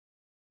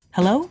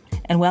Hello,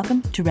 and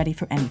welcome to Ready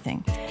for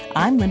Anything.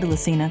 I'm Linda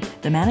Lucina,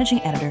 the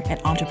managing editor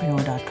at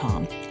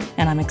Entrepreneur.com,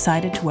 and I'm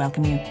excited to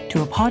welcome you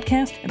to a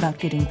podcast about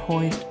getting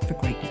poised for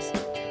greatness.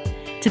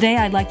 Today,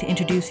 I'd like to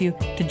introduce you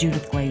to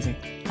Judith Glaser.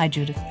 Hi,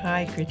 Judith.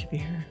 Hi, great to be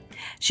here.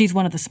 She's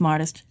one of the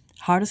smartest,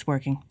 hardest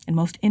working, and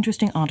most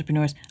interesting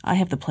entrepreneurs I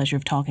have the pleasure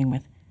of talking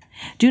with.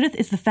 Judith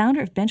is the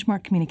founder of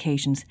Benchmark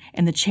Communications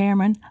and the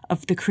chairman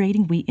of the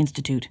Creating We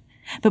Institute.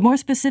 But more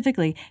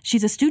specifically,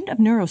 she's a student of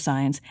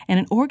neuroscience and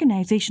an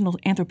organizational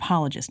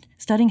anthropologist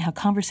studying how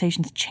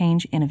conversations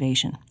change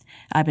innovation.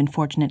 I've been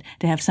fortunate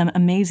to have some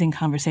amazing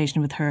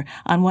conversation with her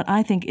on what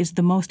I think is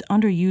the most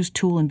underused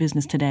tool in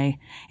business today,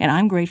 and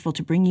I'm grateful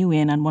to bring you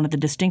in on one of the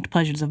distinct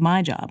pleasures of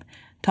my job,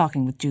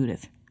 talking with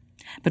Judith.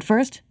 But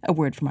first, a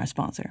word from our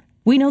sponsor.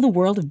 We know the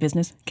world of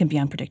business can be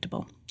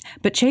unpredictable,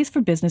 but Chase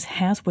for Business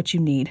has what you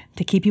need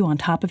to keep you on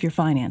top of your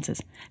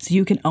finances so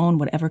you can own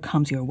whatever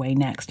comes your way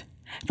next.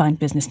 Find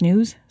business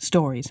news,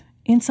 stories,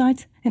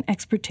 insights, and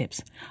expert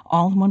tips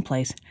all in one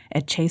place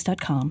at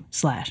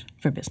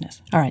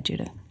chase.com/forbusiness. All right,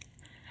 Judith.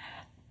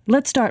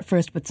 Let's start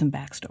first with some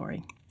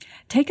backstory.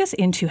 Take us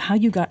into how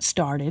you got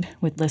started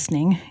with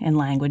listening and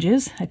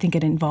languages. I think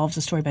it involves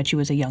a story about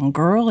you as a young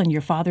girl and your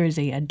father is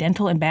a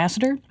dental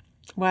ambassador.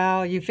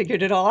 Wow, you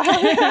figured it all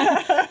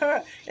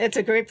out. It's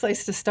a great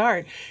place to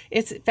start.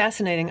 It's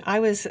fascinating. I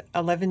was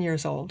 11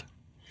 years old,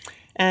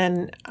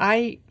 and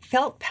I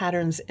felt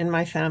patterns in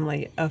my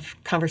family of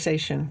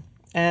conversation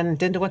and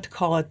didn't know what to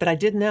call it, but I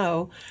did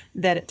know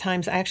that at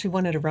times I actually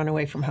wanted to run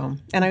away from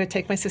home. And I would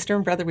take my sister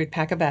and brother, we'd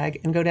pack a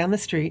bag and go down the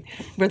street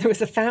where there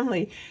was a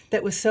family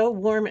that was so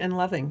warm and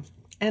loving.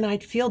 And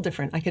I'd feel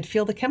different. I could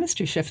feel the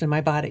chemistry shift in my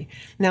body.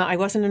 Now, I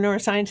wasn't a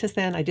neuroscientist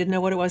then. I didn't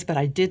know what it was, but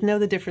I did know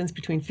the difference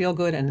between feel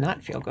good and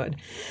not feel good.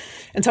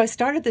 And so I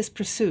started this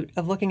pursuit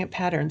of looking at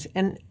patterns,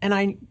 and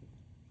I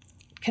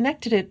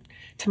connected it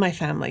to my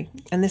family.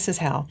 And this is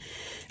how.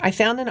 I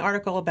found an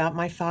article about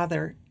my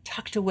father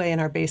tucked away in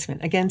our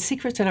basement. Again,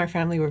 secrets in our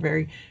family were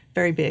very,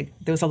 very big.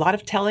 There was a lot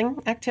of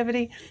telling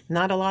activity,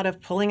 not a lot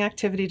of pulling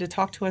activity to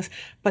talk to us,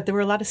 but there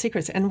were a lot of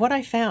secrets. And what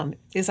I found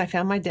is I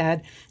found my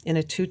dad in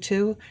a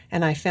tutu,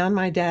 and I found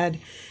my dad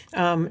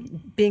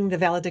being the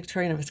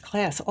valedictorian of his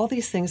class, all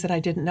these things that I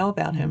didn't know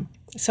about him.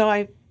 So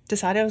I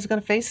decided I was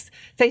going to face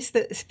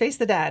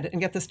the dad and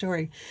get the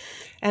story.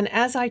 And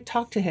as I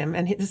talked to him,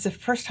 and this is the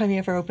first time he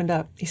ever opened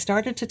up, he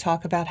started to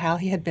talk about how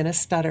he had been a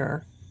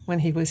stutterer when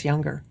he was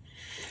younger.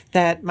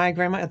 That my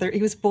grandmother,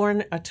 he was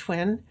born a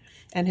twin,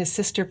 and his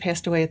sister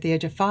passed away at the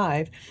age of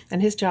 5,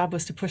 and his job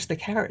was to push the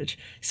carriage.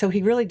 So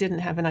he really didn't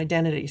have an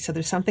identity. So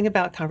there's something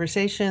about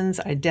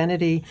conversations,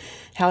 identity,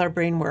 how our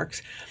brain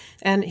works.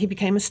 And he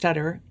became a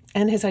stutterer,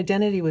 and his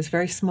identity was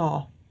very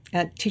small.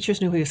 And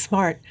teachers knew he was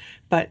smart,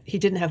 but he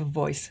didn't have a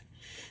voice.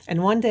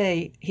 And one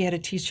day he had a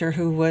teacher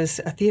who was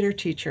a theater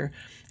teacher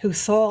who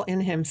saw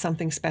in him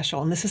something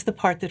special. And this is the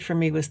part that for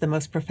me was the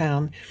most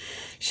profound.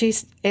 She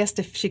asked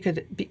if she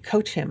could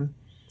coach him.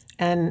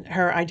 And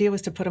her idea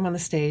was to put him on the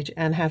stage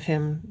and have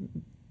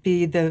him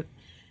be the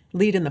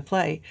lead in the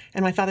play.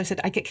 And my father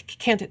said, I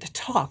can't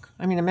talk.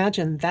 I mean,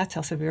 imagine that's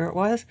how severe it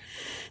was.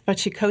 But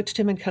she coached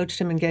him and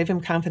gave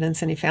him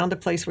confidence. And he found a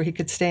place where he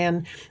could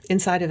stand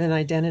inside of an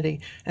identity.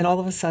 And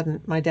all of a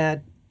sudden, my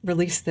dad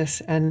released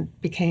this and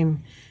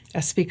became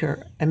a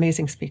speaker,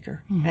 amazing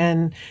speaker. Mm-hmm.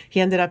 And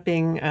he ended up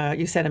being,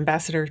 you said,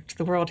 ambassador to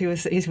the world. He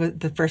was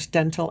the first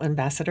dental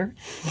ambassador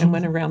and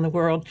went around the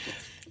world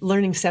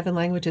learning 7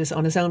 languages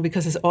on his own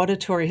because his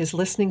auditory, his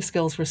listening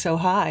skills were so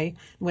high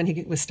when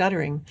he was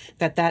stuttering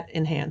that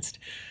enhanced.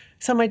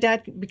 So my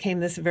dad became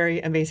this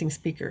very amazing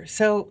speaker.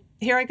 So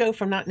here I go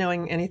from not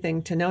knowing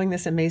anything to knowing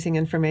this amazing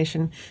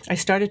information. I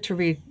started to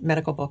read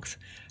medical books.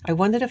 I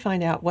wanted to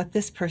find out what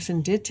this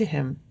person did to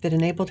him that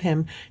enabled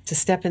him to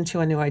step into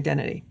a new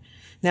identity.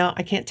 Now,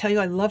 I can't tell you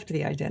I loved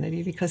the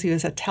identity because he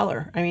was a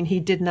teller. I mean, he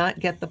did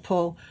not get the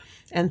pull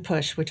and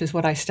push, which is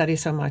what I study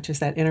so much, is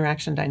that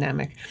interaction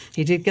dynamic.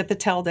 He did get the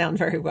tell down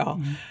very well.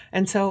 Mm-hmm.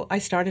 And so I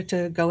started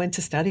to go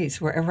into studies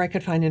wherever I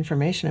could find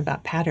information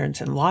about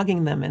patterns and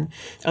logging them and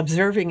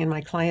observing in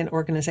my client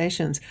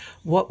organizations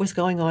what was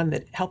going on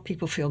that helped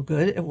people feel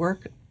good at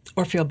work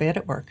or feel bad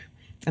at work.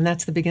 And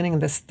that's the beginning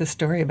of this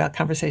story about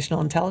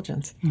conversational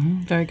intelligence.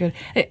 Mm-hmm. Very good.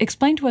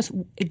 Explain to us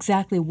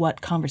exactly what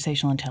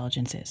conversational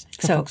intelligence is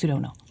for folks who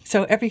don't know.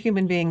 So every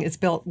human being is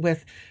built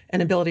with an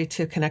ability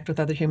to connect with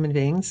other human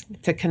beings,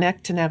 to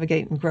connect, to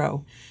navigate, and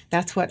grow.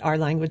 That's what our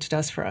language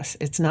does for us.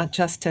 It's not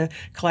just to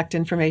collect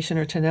information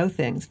or to know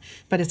things,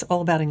 but it's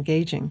all about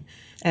engaging.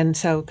 And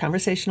so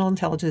conversational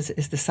intelligence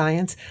is the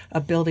science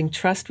of building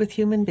trust with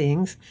human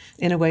beings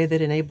in a way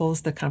that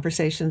enables the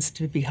conversations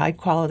to be high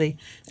quality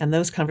and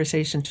those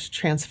conversations to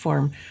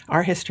transform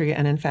our history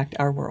and, in fact,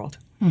 our world.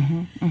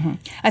 Mm-hmm, mm-hmm.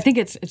 I think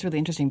it's really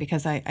interesting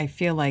because I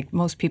feel like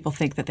most people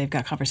think that they've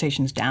got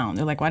conversations down.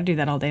 They're like, well, I do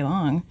that all day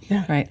long,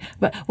 right?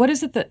 But what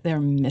is it that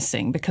they're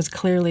missing? Because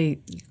clearly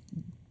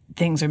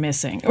things are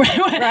missing.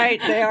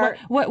 Right, they are.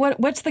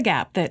 What's the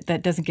gap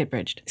that doesn't get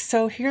bridged?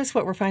 So here's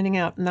what we're finding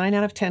out. 9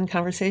 out of 10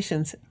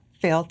 conversations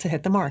failed to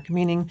hit the mark,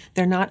 meaning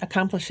they're not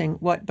accomplishing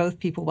what both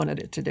people wanted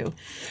it to do.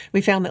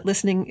 We found that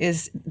listening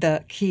is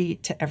the key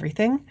to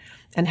everything,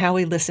 and how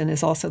we listen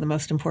is also the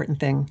most important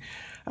thing.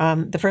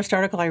 The first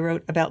article I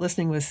wrote about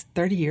listening was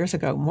 30 years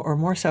ago, or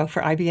more so,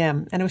 for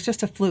IBM, and it was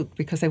just a fluke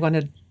because they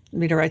wanted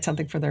me to write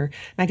something for their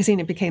magazine.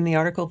 It became the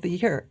article of the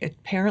year.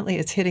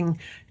 Apparently,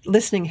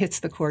 listening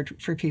hits the chord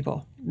for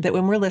people. That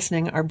when we're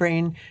listening, our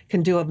brain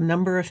can do a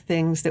number of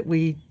things that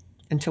we,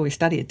 until we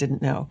study it,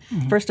 didn't know.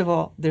 Mm-hmm. First of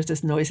all, there's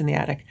this noise in the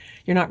attic.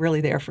 You're not really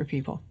there for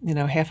people.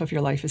 Half of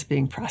your life is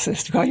being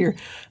processed while you're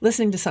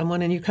listening to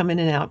someone, and you come in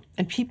and out.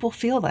 And people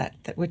feel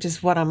that, which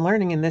is what I'm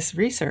learning in this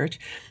research,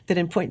 that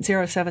in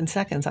 0.07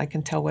 seconds, I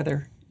can tell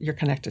whether you're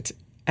connected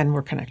and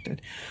we're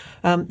connected.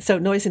 So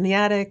noise in the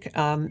attic,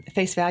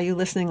 face value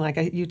listening, like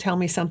you tell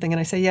me something and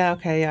I say, yeah,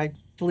 okay, I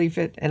believe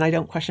it, and I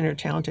don't question it or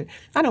challenge it.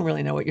 I don't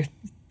really know what you're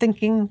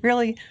thinking,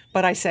 really,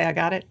 but I say I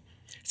got it.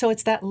 So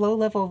it's that low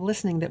level of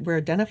listening that we're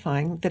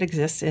identifying that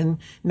exists in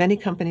many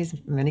companies,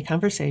 many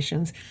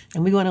conversations,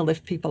 and we want to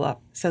lift people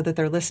up so that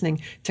they're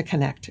listening to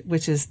connect,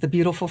 which is the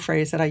beautiful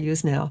phrase that I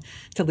use now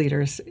to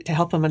leaders to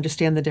help them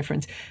understand the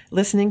difference.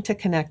 Listening to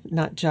connect,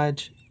 not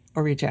judge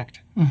or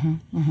reject.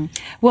 Mm-hmm, mm-hmm.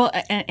 Well,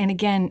 and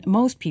again,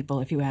 most people,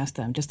 if you ask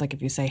them, just like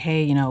if you say,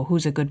 hey,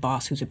 who's a good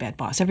boss, who's a bad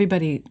boss,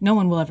 no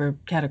one will ever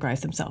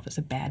categorize themselves as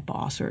a bad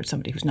boss or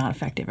somebody who's not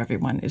effective.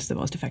 Everyone is the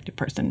most effective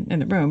person in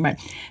the room,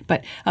 right?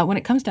 But when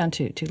it comes down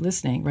to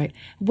listening, right,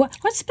 what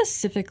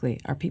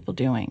specifically are people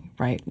doing,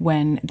 right,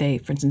 when they,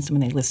 for instance, when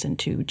they listen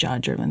to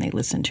judge or when they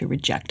listen to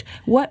reject?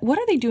 What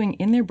are they doing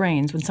in their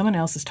brains when someone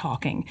else is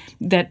talking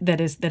that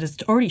is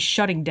already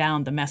shutting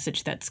down the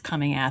message that's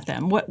coming at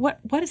them?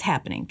 What is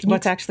happening?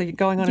 What's actually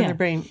going on in their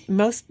brain?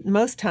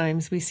 Most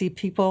times we see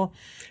people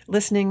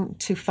listening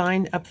to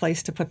find a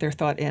place to put their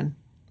thought in.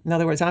 In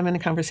other words, I'm in a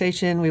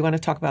conversation, we want to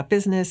talk about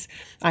business,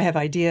 I have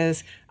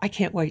ideas, I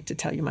can't wait to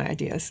tell you my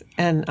ideas,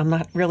 and I'm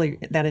not really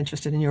that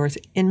interested in yours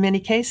in many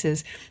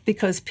cases,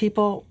 because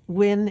people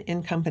win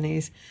in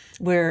companies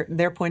where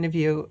their point of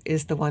view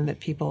is the one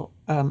that people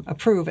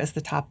approve as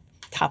the top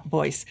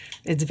voice.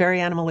 It's very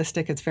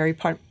animalistic. It's very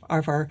part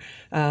of our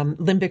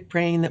limbic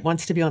brain that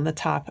wants to be on the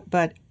top.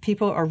 But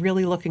people are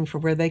really looking for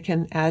where they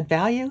can add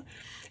value.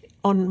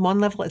 On one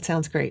level, it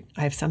sounds great.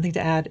 I have something to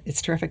add.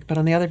 It's terrific. But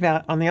on the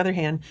other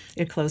hand,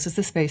 it closes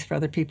the space for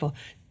other people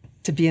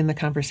to be in the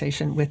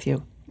conversation with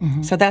you.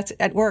 Mm-hmm. So that's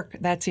at work.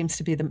 That seems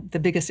to be the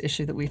biggest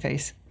issue that we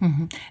face.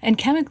 Mm-hmm. And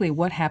chemically,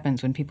 what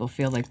happens when people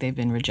feel like they've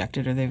been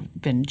rejected or they've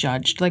been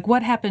judged? Like,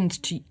 what happens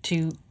to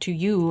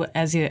you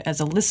as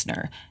a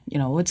listener?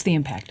 What's the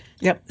impact?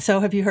 Yep. So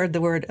have you heard the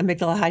word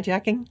amygdala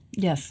hijacking?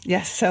 Yes.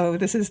 Yes. So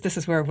this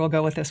is where we'll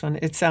go with this one.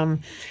 It's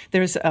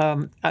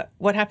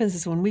what happens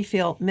is when we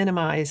feel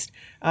minimized,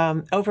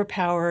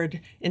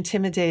 overpowered,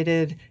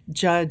 intimidated,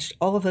 judged,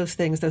 all of those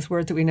things, those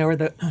words that we know are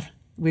the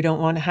we don't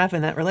want to have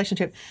in that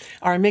relationship,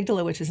 our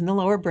amygdala, which is in the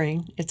lower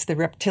brain, it's the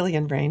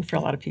reptilian brain for a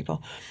lot of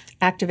people,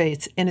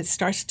 activates and it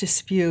starts to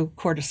spew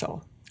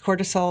cortisol.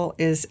 Cortisol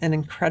is an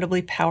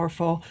incredibly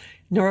powerful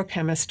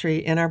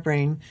neurochemistry in our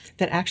brain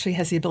that actually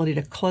has the ability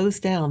to close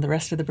down the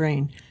rest of the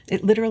brain.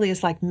 It literally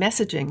is like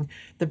messaging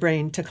the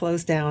brain to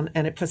close down,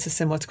 and it puts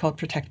us in what's called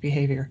protect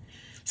behavior.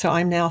 So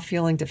I'm now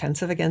feeling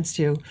defensive against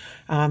you.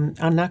 I'm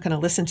not going to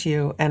listen to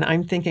you. And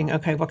I'm thinking,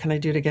 okay, what can I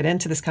do to get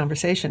into this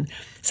conversation?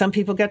 Some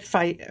people get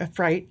fright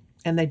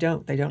and they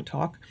don't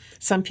talk.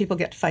 Some people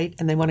get fight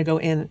and they want to go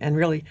in and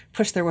really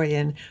push their way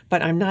in.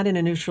 But I'm not in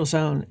a neutral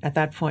zone at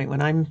that point.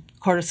 When I'm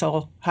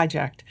cortisol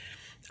hijacked,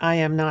 I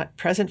am not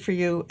present for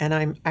you, and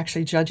I'm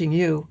actually judging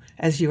you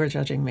as you are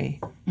judging me.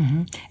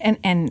 Mm-hmm.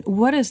 And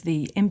what is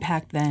the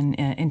impact then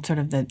in sort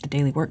of the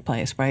daily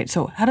workplace, right?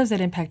 So how does that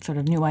impact sort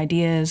of new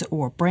ideas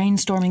or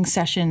brainstorming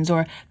sessions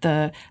or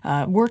the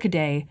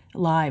workaday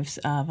lives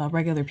of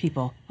regular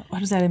people? How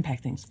does that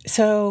impact things?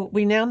 So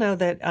we now know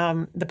that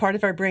the part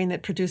of our brain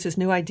that produces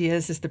new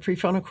ideas is the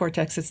prefrontal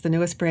cortex. It's the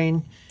newest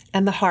brain,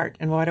 and the heart.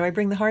 And why do I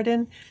bring the heart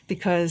in?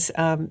 Because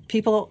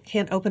people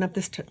can't open up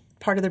this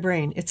part of the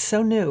brain. It's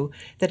so new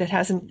that it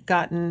hasn't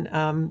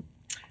gotten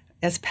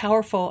as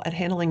powerful at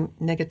handling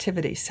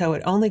negativity. So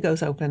it only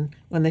goes open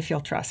when they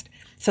feel trust.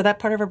 So that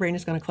part of our brain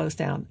is going to close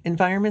down.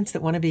 Environments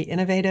that want to be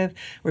innovative,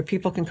 where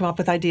people can come up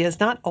with ideas,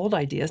 not old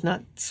ideas,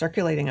 not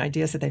circulating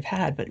ideas that they've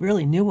had, but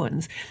really new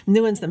ones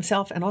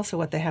themselves, and also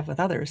what they have with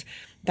others.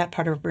 That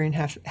part of our brain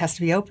has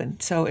to be open.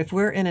 So if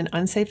we're in an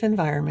unsafe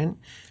environment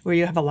where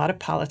you have a lot of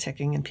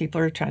politicking and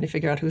people are trying to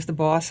figure out who's the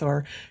boss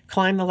or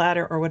climb the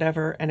ladder or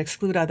whatever and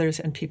exclude others,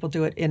 and people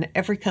do it in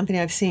every company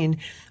I've seen,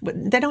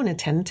 they don't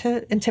intend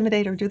to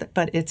intimidate or do that,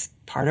 but it's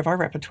part of our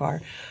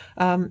repertoire.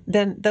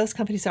 Then those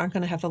companies aren't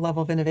going to have the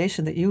level of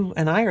innovation that you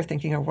and I are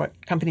thinking are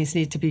what companies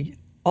need to be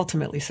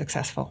ultimately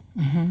successful.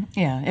 Mm-hmm.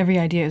 Yeah, every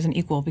idea isn't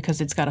equal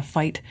because it's got to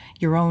fight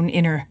your own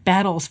inner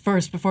battles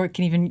first before it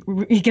can even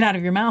get out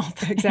of your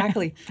mouth.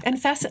 Exactly. And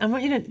I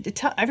want you to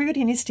tell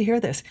everybody needs to hear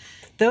this.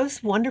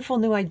 Those wonderful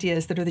new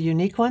ideas that are the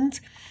unique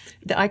ones,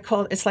 that I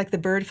call, it's like the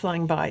bird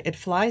flying by. It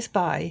flies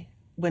by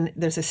when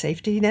there's a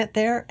safety net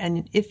there.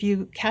 And if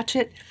you catch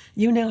it,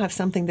 you now have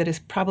something that is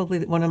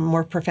probably one of the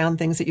more profound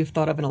things that you've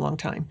thought of in a long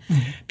time.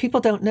 Mm-hmm. People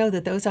don't know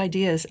that those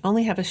ideas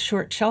only have a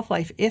short shelf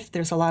life if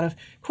there's a lot of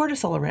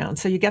cortisol around.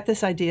 So you get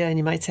this idea and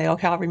you might say,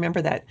 okay, I'll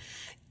remember that.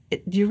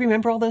 Do you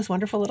remember all those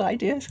wonderful little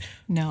ideas?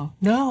 No.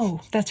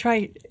 No, that's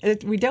right.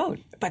 We don't,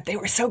 but they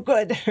were so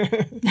good.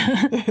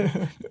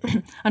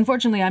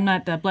 Unfortunately, I'm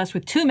not blessed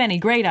with too many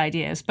great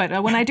ideas,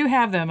 but when I do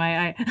have them,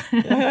 I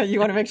you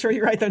want to make sure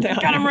you write them down.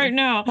 Got them right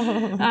now.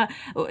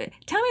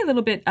 Tell me a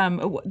little bit.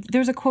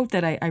 There's a quote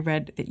that I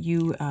read that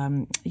you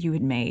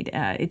had made.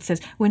 It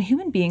says, "When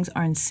human beings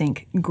are in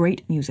sync,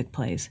 great music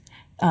plays."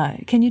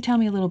 Can you tell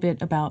me a little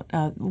bit about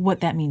what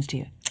that means to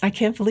you? I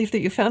can't believe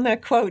that you found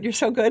that quote. You're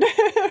so good.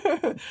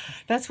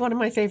 That's one of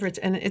my favorites,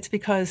 and it's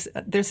because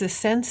there's a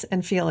sense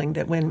and feeling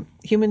that when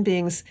human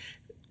beings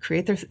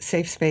create their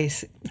safe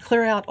space,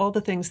 clear out all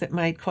the things that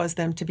might cause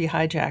them to be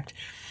hijacked,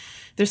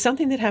 there's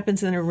something that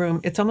happens in a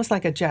room. It's almost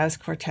like a jazz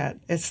quartet.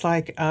 It's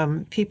like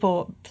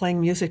people playing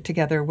music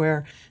together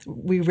where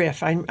we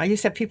riff. I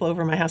used to have people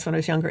over at my house when I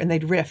was younger, and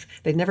they'd riff.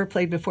 They'd never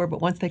played before, but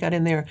once they got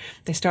in there,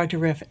 they started to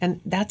riff. And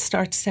that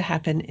starts to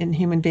happen in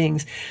human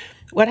beings.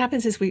 What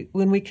happens is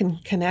when we can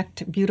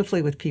connect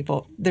beautifully with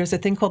people, there's a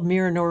thing called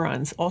mirror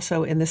neurons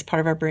also in this part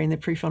of our brain, the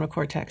prefrontal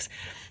cortex.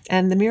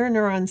 And the mirror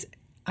neurons,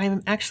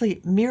 I'm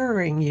actually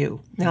mirroring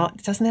you. Now,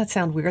 doesn't that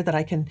sound weird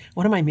that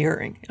what am I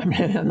mirroring?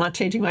 I'm not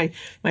changing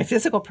my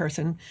physical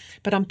person,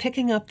 but I'm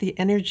picking up the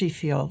energy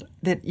field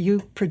that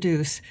you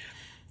produce.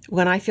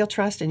 When I feel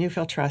trust and you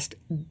feel trust,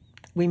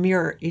 we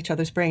mirror each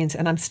other's brains,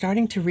 and I'm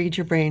starting to read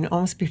your brain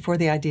almost before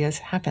the ideas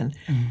happen.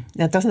 Mm-hmm.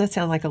 Now, doesn't that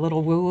sound like a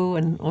little woo-woo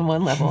on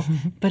one level?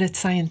 But it's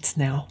science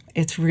now.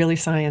 It's really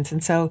science.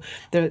 And so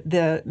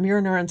the mirror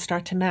neurons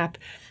start to map,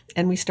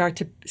 and we start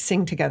to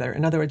sing together.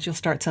 In other words, you'll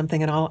start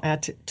something, and I'll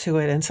add to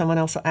it, and someone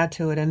else will add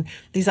to it. And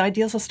these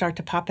ideas will start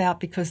to pop out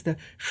because the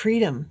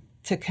freedom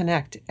to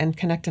connect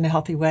in a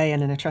healthy way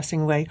and in a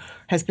trusting way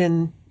has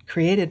been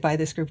created by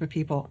this group of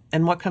people.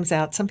 And what comes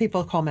out, some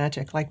people call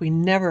magic. Like, we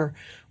never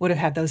would have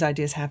had those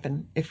ideas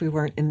happen if we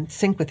weren't in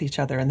sync with each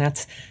other. And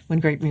that's when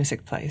great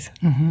music plays.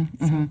 Mm-hmm,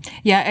 mm-hmm.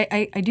 Yeah,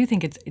 I do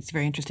think it's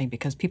very interesting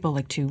because people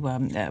like to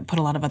put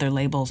a lot of other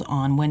labels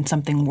on when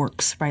something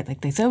works, right? Like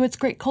they say, oh, it's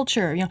great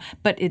culture,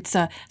 but it's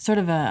sort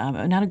of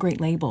not a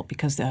great label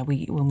because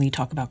when we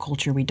talk about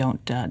culture, we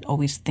don't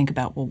always think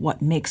about, well,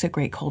 what makes a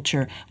great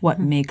culture, what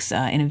mm-hmm. makes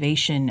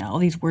innovation. All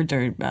these words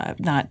are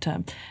not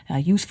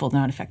useful,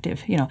 not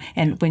effective,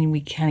 And when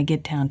we kind of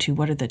get down to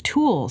what are the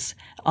tools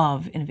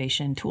of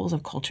innovation, tools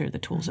of culture, the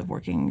tools of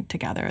working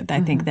together, I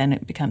mm-hmm. think then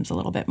it becomes a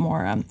little bit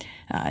more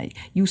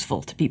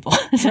useful to people.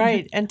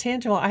 Right, and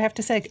tangible. I have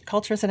to say,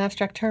 culture is an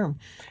abstract term.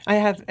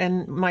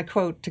 And my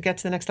quote, to get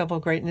to the next level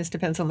of greatness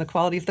depends on the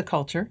quality of the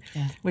culture,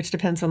 which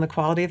depends on the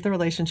quality of the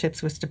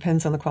relationships, which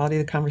depends on the quality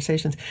of the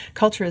conversations.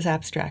 Culture is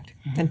abstract,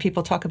 mm-hmm. and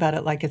people talk about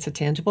it like it's a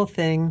tangible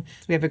thing.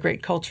 We have a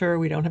great culture,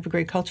 we don't have a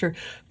great culture,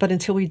 but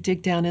until we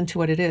dig down into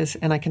what it is,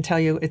 and I can tell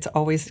you it's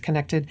always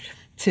connected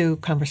to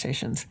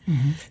conversations.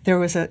 Mm-hmm. There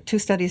was two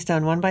studies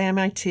done, one by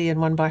MIT and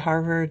one by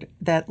Harvard,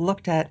 that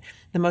looked at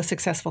the most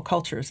successful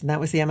cultures, and that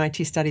was the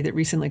MIT study that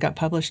recently got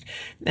published.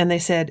 And they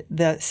said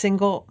the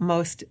single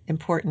most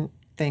important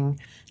thing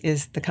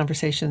is the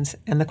conversations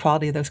and the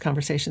quality of those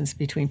conversations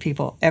between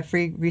people.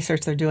 Every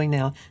research they're doing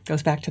now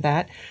goes back to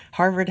that.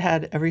 Harvard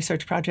had a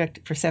research project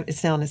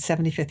it's now in its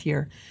 75th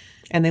year.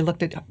 And they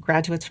looked at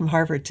graduates from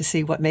Harvard to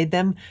see what made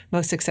them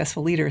most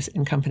successful leaders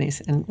in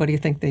companies. And what do you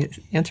think the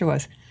answer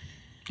was?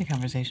 The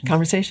conversations.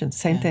 Conversations,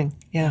 same thing.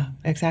 Yeah,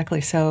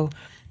 exactly. So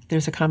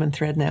there's a common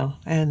thread now.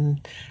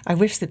 And I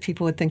wish that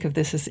people would think of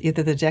this as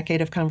either the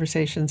decade of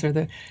conversations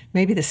or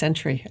maybe the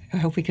century. I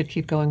hope we could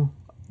keep going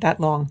that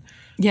long.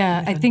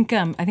 Yeah, I think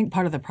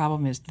part of the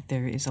problem is that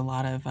there is a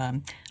lot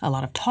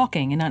of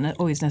talking, and not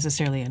always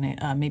necessarily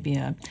maybe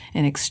an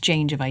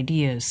exchange of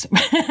ideas.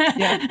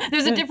 Yeah.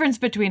 There's a difference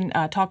between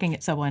talking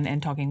at someone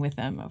and talking with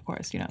them, of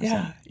course.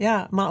 Yeah,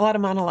 a lot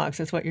of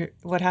monologues is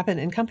what happened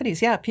in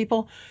companies. Yeah,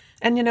 people,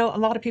 and a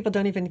lot of people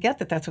don't even get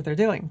that that's what they're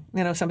doing.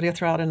 Somebody will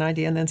throw out an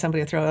idea, and then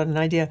somebody will throw out an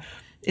idea.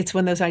 It's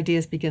when those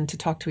ideas begin to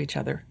talk to each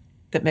other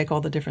that make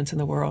all the difference in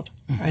the world,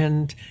 mm-hmm.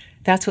 and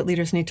that's what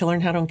leaders need to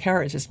learn how to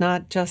encourage. It's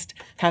not just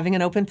having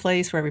an open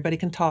place where everybody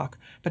can talk,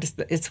 but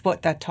it's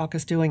what that talk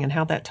is doing and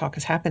how that talk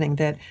is happening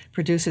that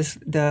produces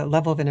the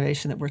level of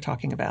innovation that we're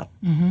talking about.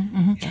 Mm-hmm,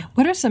 mm-hmm. Yeah.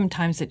 What are some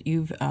times that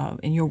you've,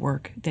 in your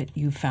work, that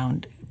you've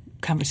found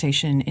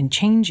conversation and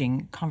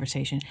changing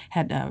conversation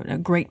had a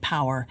great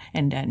power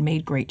and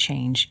made great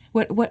change?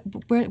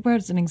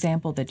 Where's an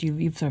example that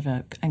you've sort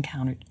of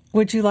encountered?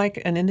 Would you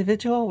like an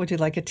individual? Would you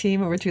like a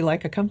team? Or would you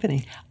like a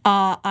company?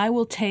 I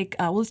will take,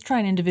 let's try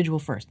an individual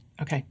first.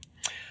 Okay.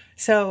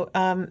 So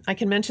I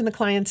can mention the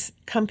client's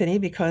company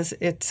because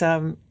it's,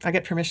 I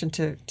get permission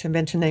to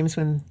mention names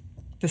when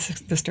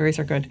the stories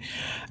are good.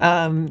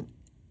 At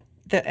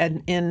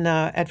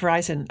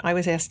Verizon, I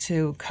was asked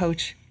to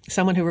coach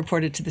someone who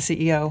reported to the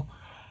CEO.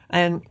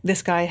 And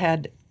this guy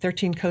had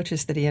 13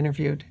 coaches that he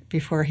interviewed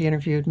before he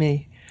interviewed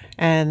me.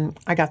 And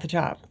I got the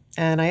job.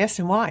 And I asked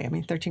him why. I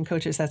mean, 13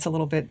 coaches, that's a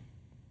little bit,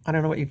 I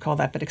don't know what you'd call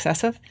that, but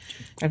excessive.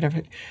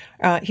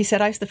 He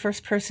said, I was the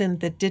first person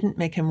that didn't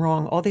make him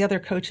wrong. All the other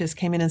coaches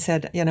came in and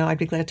said, I'd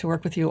be glad to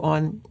work with you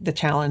on the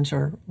challenge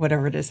or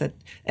whatever it is, that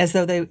as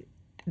though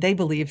they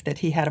believed that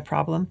he had a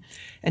problem,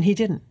 and he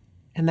didn't.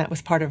 And that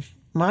was part of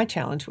my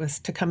challenge, was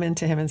to come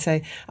into him and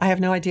say, I have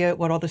no idea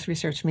what all this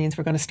research means.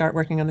 We're going to start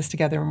working on this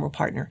together and we'll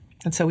partner.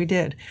 And so we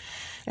did.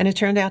 And it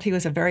turned out he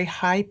was a very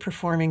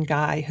high-performing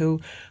guy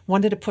who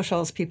wanted to push all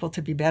his people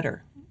to be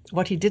better.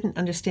 What he didn't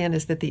understand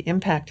is that the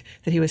impact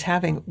that he was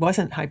having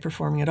wasn't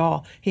high-performing at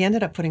all. He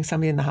ended up putting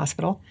somebody in the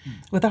hospital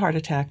with a heart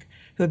attack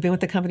who had been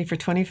with the company for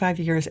 25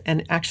 years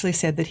and actually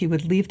said that he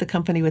would leave the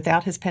company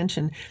without his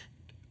pension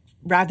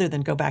rather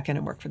than go back in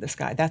and work for this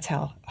guy. That's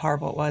how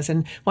horrible it was.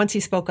 And once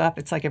he spoke up,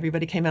 it's like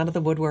everybody came out of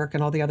the woodwork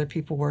and all the other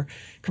people were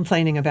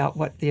complaining about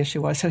what the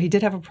issue was. So he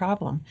did have a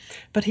problem.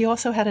 But he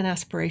also had an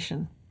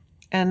aspiration.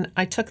 And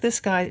I took this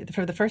guy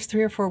for the first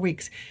 3 or 4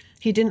 weeks.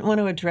 He didn't want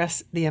to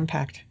address the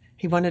impact.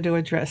 He wanted to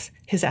address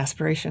his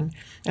aspiration.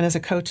 And as a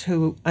coach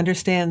who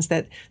understands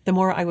that the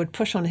more I would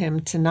push on him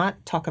to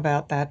not talk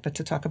about that, but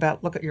to talk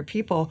about, look at your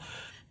people,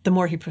 the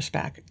more he pushed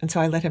back. And so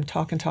I let him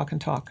talk and talk and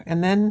talk.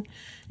 And then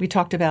we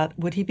talked about,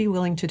 would he be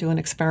willing to do an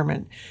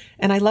experiment?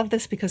 And I love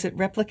this because it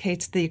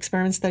replicates the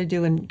experiments that I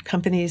do in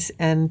companies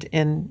and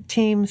in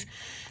teams.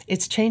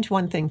 It's change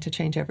one thing to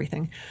change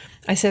everything.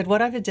 I said,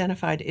 what I've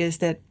identified is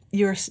that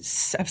you have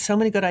so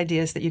many good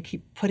ideas that you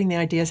keep putting the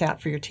ideas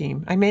out for your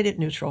team. I made it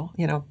neutral,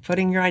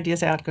 putting your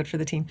ideas out, good for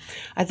the team.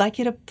 I'd like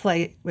you to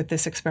play with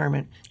this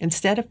experiment.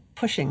 Instead of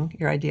pushing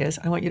your ideas,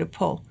 I want you to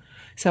pull.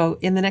 So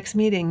in the next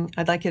meeting,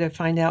 I'd like you to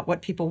find out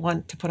what people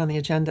want to put on the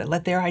agenda.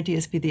 Let their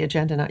ideas be the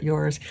agenda, not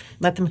yours.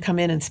 Let them come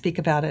in and speak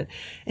about it.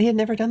 And he had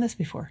never done this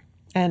before.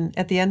 And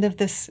at the end of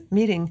this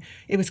meeting,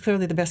 it was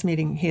clearly the best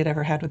meeting he had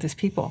ever had with his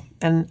people.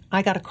 And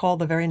I got a call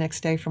the very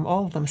next day from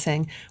all of them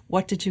saying,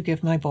 what did you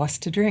give my boss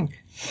to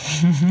drink?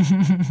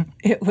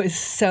 It was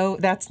so,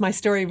 that's my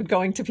story of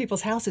going to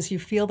people's houses. You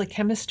feel the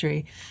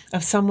chemistry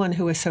of someone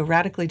who is so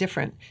radically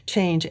different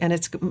change, and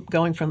it's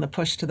going from the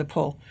push to the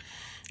pull.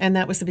 And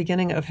that was the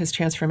beginning of his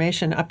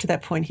transformation. Up to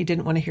that point, he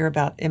didn't want to hear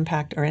about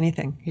impact or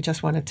anything. He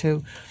just wanted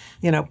to,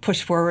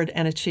 push forward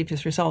and achieve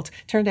his results.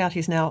 Turned out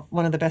he's now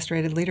one of the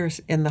best-rated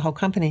leaders in the whole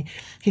company.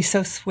 He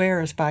so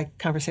swears by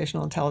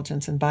conversational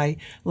intelligence and by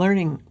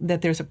learning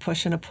that there's a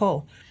push and a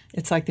pull.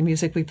 It's like the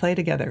music we play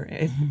together.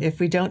 If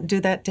we don't do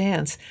that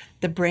dance,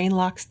 the brain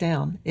locks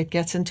down. It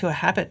gets into a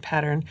habit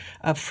pattern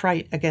of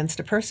fright against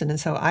a person. And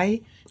so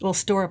I will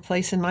store a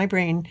place in my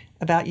brain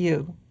about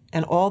you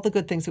and all the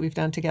good things that we've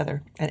done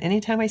together. And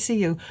anytime I see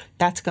you,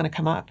 that's going to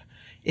come up.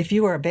 If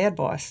you are a bad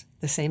boss,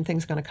 the same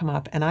thing's going to come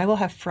up. And I will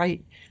have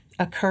fright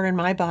occur in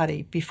my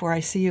body before I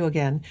see you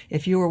again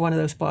if you were one of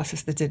those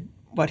bosses that did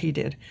what he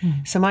did.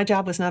 So my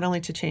job was not only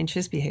to change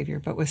his behavior,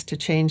 but was to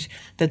change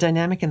the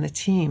dynamic in the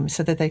team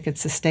so that they could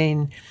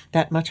sustain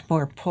that much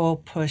more pull,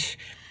 push,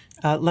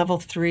 level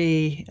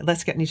 3,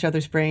 let's get in each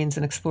other's brains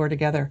and explore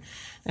together.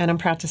 And I'm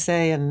proud to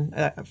say,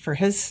 and for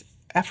his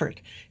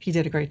effort, he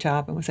did a great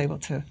job and was able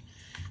to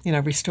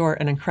restore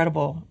an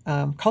incredible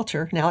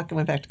culture. Now I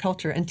went back to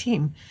culture and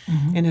team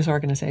in his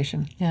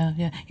organization. Yeah.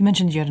 You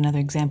mentioned you had another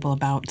example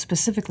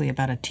specifically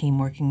about a team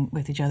working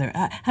with each other.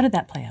 How did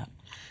that play out?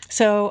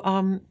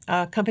 So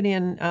a company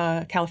in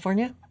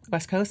California,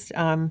 West Coast,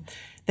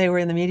 they were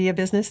in the media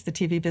business, the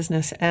TV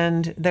business,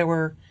 and there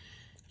were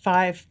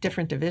 5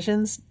 different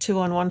divisions, 2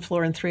 on one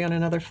floor and 3 on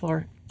another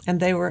floor.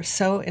 And they were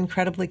so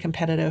incredibly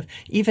competitive,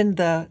 even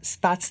the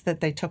spots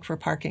that they took for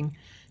parking,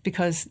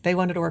 because they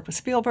wanted to work with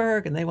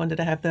Spielberg and they wanted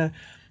to have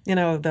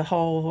the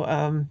whole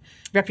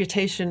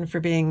reputation for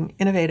being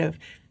innovative.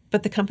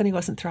 But the company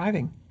wasn't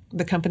thriving.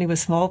 The company was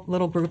small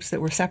little groups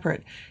that were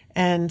separate.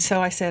 And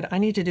so I said, I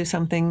need to do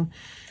something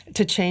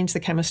to change the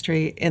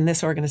chemistry in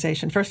this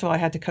organization. First of all, I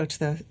had to coach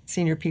the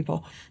senior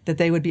people that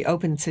they would be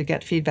open to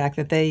get feedback,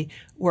 that they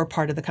were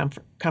part of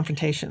the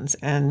confrontations.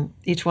 And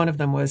each one of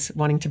them was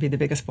wanting to be the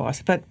biggest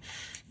boss. But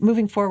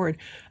moving forward,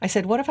 I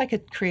said, what if I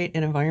could create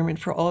an environment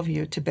for all of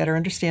you to better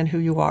understand who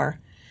you are?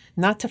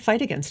 Not to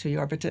fight against who you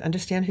are, but to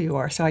understand who you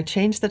are. So I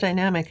changed the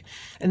dynamic,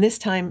 and this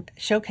time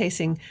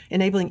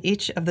enabling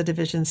each of the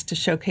divisions to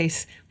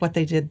showcase what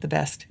they did the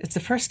best. It's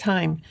the first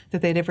time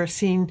that they'd ever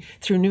seen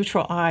through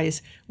neutral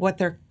eyes what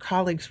their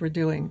colleagues were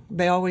doing.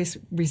 They always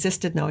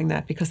resisted knowing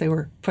that because they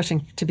were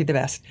pushing to be the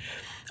best.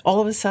 All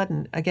of a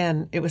sudden,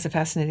 again, it was a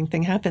fascinating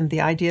thing happened.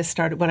 The ideas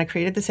started when I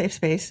created the safe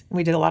space.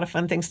 We did a lot of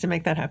fun things to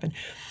make that happen.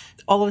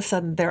 All of a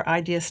sudden, their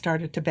ideas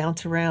started to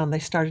bounce around. They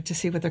started to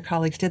see what their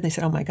colleagues did. And they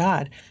said, oh, my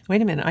God,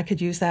 wait a minute, I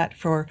could use that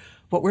for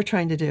what we're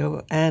trying to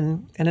do.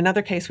 And in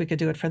another case, we could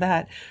do it for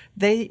that.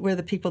 They were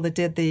the people that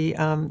did the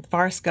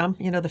Forrest Gump,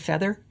 the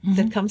feather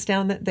that comes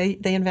down. They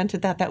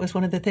invented that. That was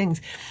one of the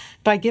things.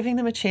 By giving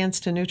them a chance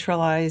to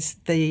neutralize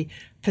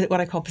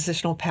what I call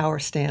positional power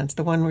stance,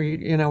 the one where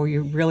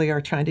you really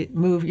are trying to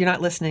move. You're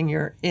not listening.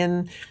 You're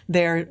in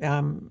there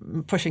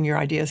pushing your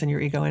ideas and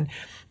your ego in.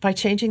 By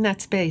changing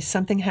that space,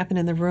 something happened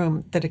in the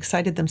room that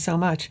excited them so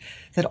much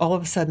that all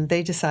of a sudden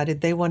they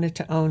decided they wanted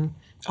to own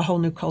a whole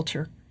new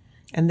culture.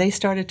 And they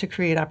started to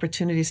create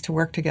opportunities to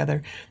work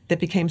together that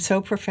became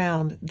so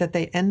profound that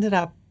they ended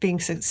up being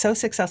so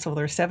successful.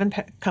 There are 7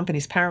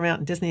 companies, Paramount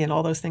and Disney and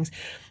all those things.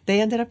 They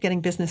ended up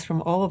getting business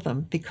from all of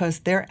them because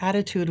their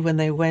attitude when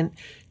they went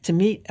to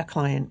meet a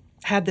client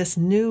had this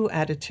new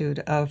attitude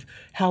of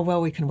how well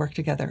we can work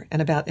together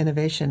and about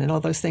innovation and all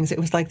those things. It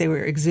was like they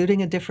were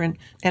exuding a different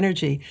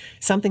energy.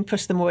 Something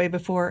pushed them away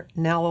before.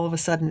 Now all of a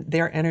sudden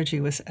their energy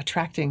was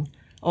attracting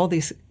all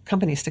these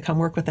companies to come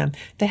work with them.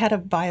 They had to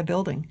buy a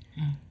building.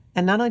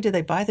 And not only did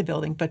they buy the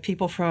building, but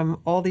people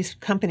from all these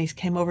companies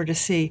came over to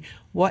see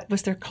what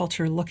was their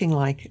culture looking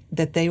like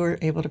that they were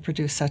able to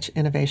produce such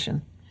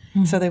innovation.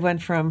 So they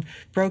went from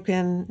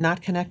broken,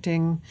 not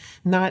connecting,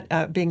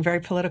 not being very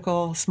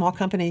political, small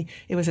company.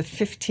 It was a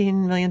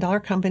 $15 million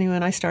company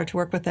when I started to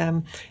work with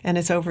them, and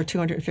it's over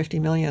 $250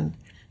 million.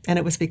 And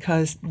it was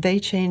because they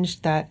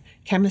changed that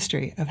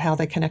chemistry of how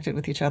they connected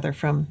with each other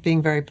from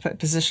being very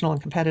positional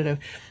and competitive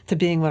to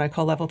being what I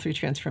call level 3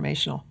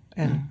 transformational.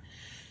 And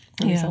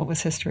the result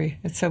was history.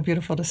 It's so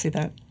beautiful to see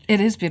that. It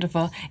is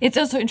beautiful. It's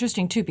also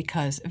interesting, too,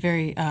 because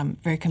very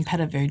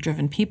competitive, very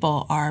driven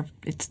people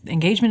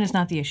engagement is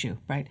not the issue,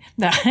 right?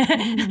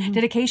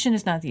 Dedication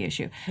is not the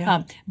issue.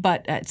 Yeah.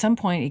 But at some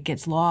point it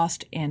gets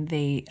lost and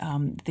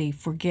they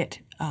forget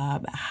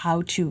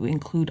how to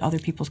include other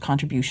people's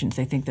contributions.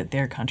 They think that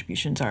their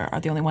contributions are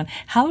the only one.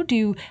 How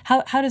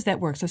does that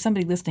work? So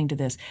somebody listening to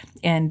this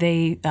and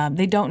they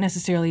don't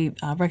necessarily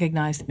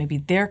recognize that maybe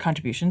their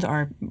contributions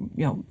are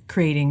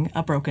creating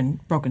a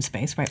broken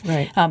space, right?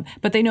 Right.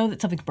 But they know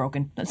that something's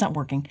broken. It's not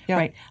working,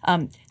 right?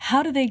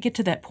 How do they get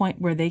to that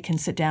point where they can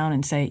sit down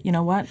and say, you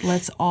know what,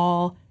 let's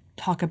all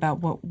talk about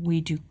what we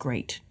do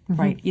great,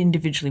 right?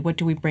 Individually, what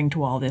do we bring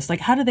to all this?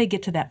 Like, how do they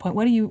get to that point?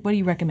 What do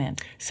you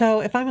recommend?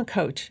 So if I'm a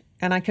coach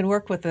and I can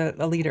work with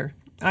a leader,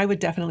 I would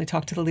definitely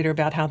talk to the leader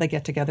about how they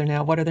get together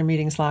now. What are their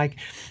meetings like?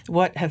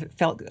 What are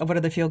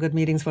the feel-good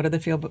meetings? What are the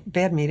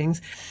feel-bad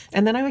meetings?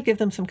 And then I would give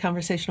them some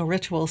conversational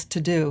rituals to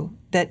do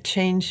that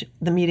change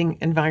the meeting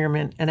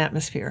environment and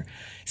atmosphere.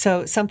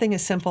 So something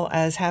as simple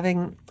as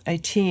having a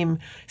team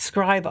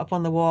scribe up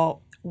on the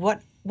wall,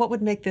 what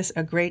would make this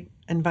a great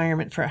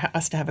environment for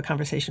us to have a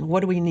conversation? What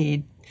do we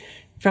need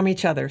from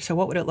each other? So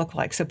what would it look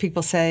like? So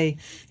people say,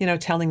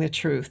 telling the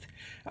truth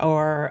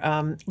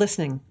or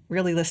listening,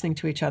 really listening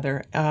to each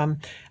other.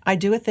 I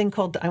do a thing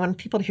called, I want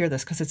people to hear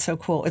this because it's so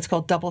cool. It's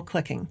called double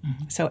clicking.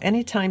 So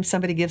anytime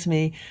somebody gives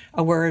me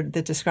a word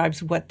that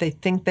describes what they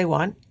think they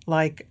want,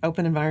 like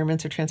open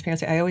environments or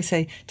transparency, I always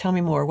say, tell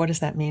me more. What does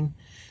that mean?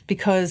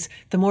 Because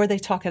the more they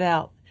talk it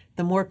out,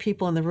 the more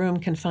people in the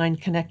room can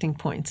find connecting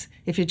points.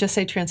 If you just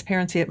say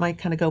transparency, it might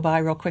kind of go by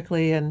real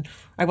quickly, and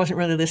I wasn't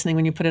really listening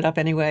when you put it up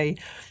anyway.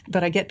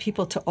 But I get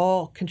people to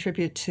all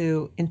contribute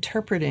to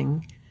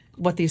interpreting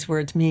what these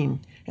words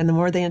mean. And the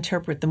more they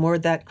interpret, the more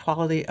that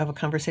quality of a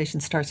conversation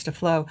starts to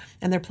flow,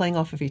 and they're playing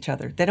off of each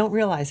other. They don't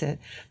realize it,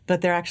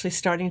 but they're actually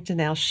starting to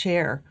now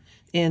share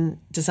in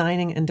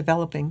designing and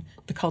developing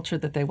the culture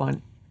that they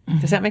want.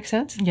 Does that make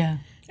sense? Yeah.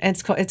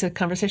 And it's a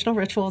conversational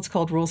ritual. It's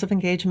called Rules of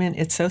Engagement.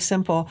 It's so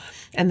simple.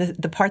 And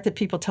the part that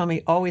people tell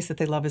me always that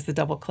they love is the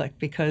double click,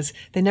 because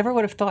they never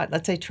would have thought,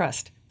 let's say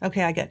trust.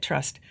 Okay, I get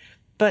trust.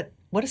 But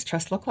what does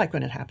trust look like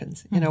when it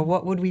happens?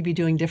 What would we be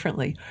doing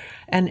differently?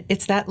 And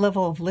it's that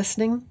level of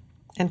listening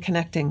and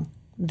connecting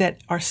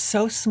that are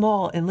so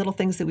small in little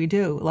things that we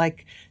do,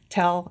 like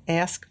tell,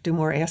 ask, do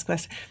more, ask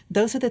less.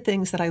 Those are the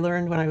things that I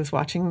learned when I was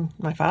watching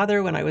my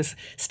father, when I was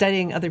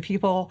studying other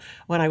people,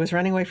 when I was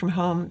running away from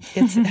home.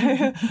 It's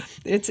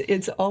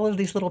it's all of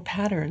these little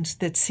patterns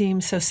that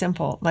seem so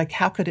simple. Like,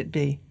 how could it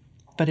be?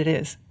 But it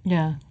is.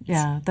 Yeah.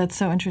 That's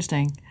so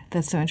interesting.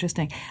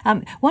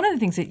 One of the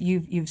things that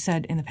you've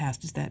said in the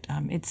past is that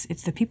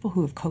it's the people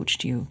who have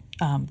coached you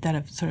that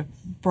have sort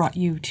of brought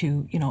you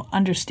to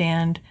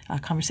understand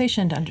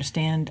conversation, to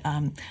understand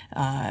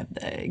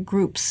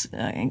groups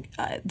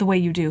the way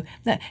you do.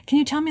 Can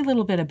you tell me a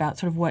little bit about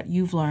sort of what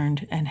you've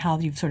learned and how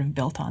you've sort of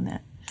built on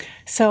that?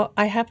 So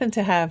I happen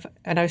to have,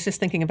 and I was just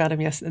thinking about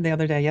them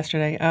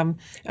yesterday,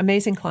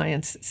 amazing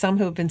clients, some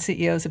who have been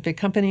CEOs of big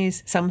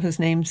companies, some whose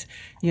names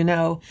you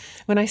know.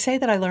 When I say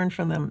that I learn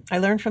from them, I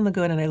learn from the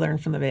good and I learn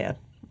from the bad.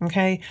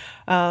 Okay?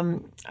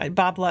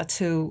 Bob Lutz,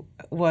 who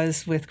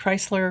was with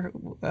Chrysler,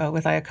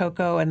 with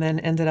Iacocco, and then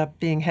ended up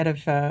being head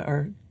of,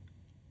 or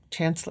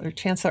chancellor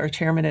or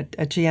chairman at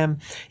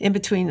GM. In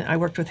between, I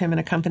worked with him in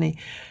a company.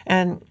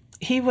 And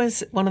he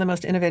was one of the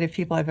most innovative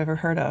people I've ever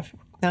heard of.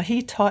 Now,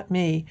 he taught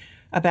me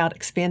about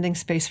expanding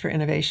space for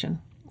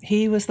innovation.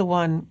 He was the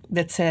one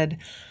that said,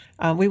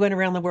 we went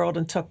around the world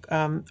and took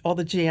all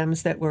the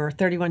GMs that were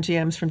 31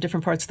 GMs from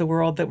different parts of the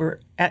world that were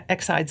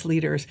Exides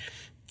leaders.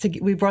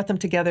 We brought them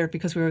together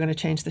because we were going to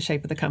change the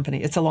shape of the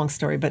company. It's a long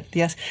story, but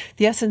yes,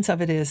 the essence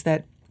of it is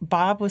that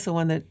Bob was the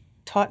one that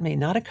taught me,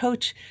 not a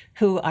coach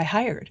who I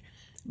hired,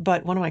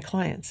 but one of my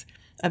clients,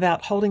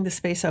 about holding the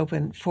space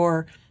open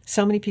for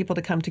so many people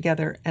to come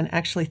together and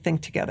actually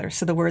think together.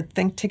 So the word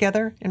think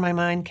together in my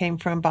mind came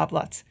from Bob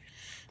Lutz.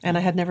 And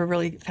I had never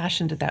really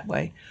fashioned it that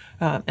way.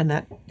 And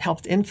that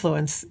helped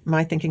influence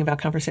my thinking about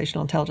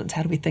conversational intelligence.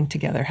 How do we think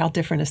together? How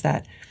different is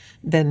that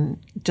than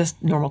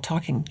just normal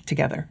talking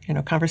together?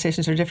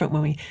 Conversations are different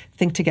when we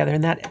think together.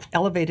 And that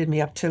elevated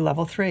me up to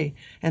level 3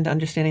 and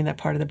understanding that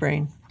part of the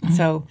brain. Mm-hmm.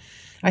 So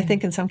I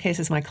think in some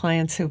cases my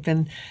clients who've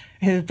been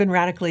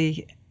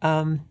radically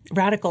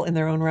radical in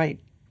their own right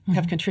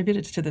have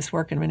contributed to this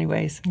work in many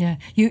ways. Yeah.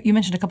 You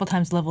mentioned a couple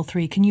times level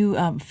 3. Can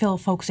you fill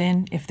folks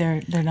in if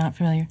they're not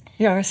familiar?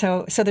 Yeah.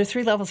 So there are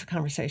 3 levels of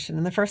conversation.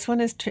 And the first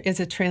one is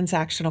a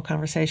transactional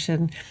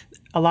conversation.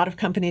 A lot of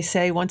companies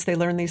say once they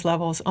learn these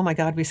levels, oh my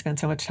God, we spend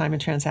so much time in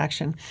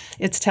transaction.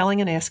 It's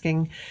telling and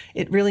asking.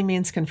 It really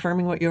means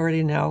confirming what you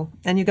already know.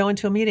 And you go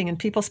into a meeting and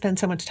people spend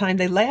so much time,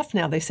 they laugh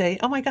now. They say,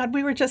 oh my God,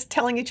 we were just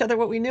telling each other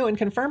what we knew and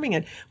confirming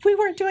it. We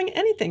weren't doing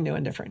anything new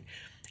and different.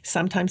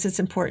 Sometimes it's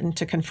important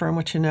to confirm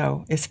what you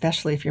know,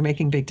 especially if you're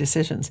making big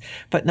decisions,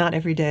 but not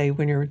every day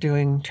when you're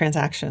doing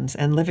transactions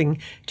and living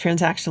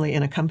transactionally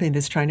in a company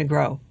that's trying to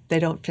grow. They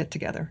don't fit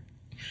together.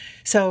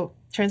 So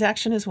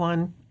transaction is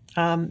one.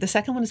 The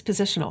second one is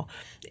positional.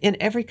 In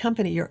every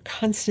company, you're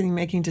constantly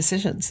making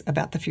decisions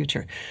about the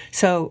future.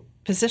 So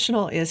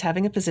positional is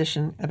having a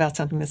position about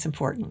something that's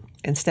important.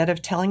 Instead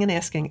of telling and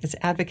asking, it's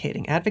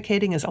advocating.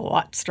 Advocating is a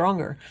lot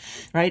stronger,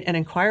 right? And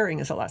inquiring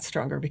is a lot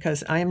stronger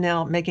because I am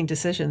now making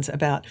decisions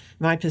about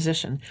my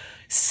position.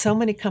 So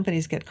many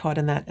companies get caught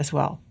in that as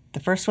well. The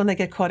first one, they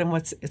get caught in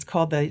it's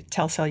called the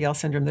tell, sell, yell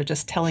syndrome. They're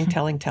just telling.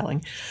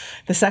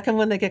 The second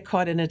one, they get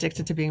caught in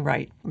addicted to being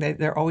right.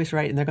 They're always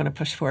right and they're going to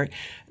push for it.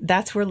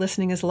 That's where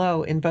listening is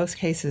low. In both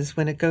cases,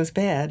 when it goes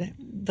bad,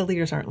 the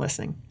leaders aren't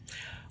listening.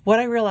 What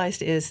I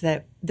realized is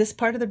that this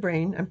part of the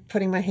brain, I'm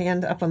putting my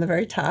hand up on the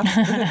very top.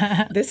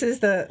 This is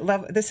the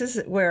level. This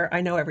is where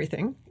I know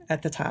everything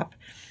at the top.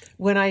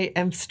 When I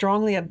am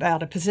strongly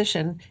about a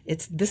position,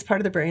 it's this part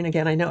of the brain.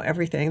 Again, I know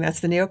everything. That's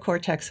the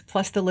neocortex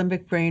plus the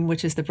limbic brain,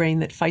 which is the brain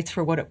that fights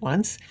for what it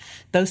wants.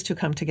 Those two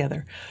come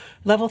together.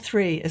 Level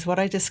 3 is what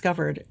I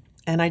discovered.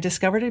 And I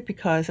discovered it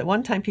because at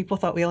one time people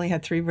thought we only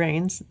had 3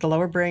 brains, the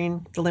lower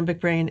brain, the limbic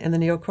brain, and the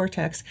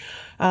neocortex.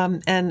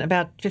 And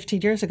about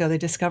 15 years ago, they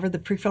discovered the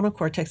prefrontal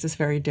cortex is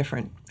very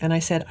different. And I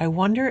said, I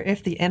wonder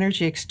if the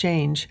energy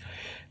exchange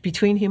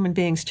between human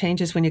beings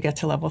changes when you get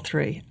to level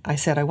 3. I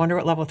said, I wonder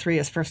what level 3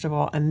 is, first of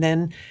all, and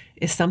then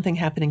is something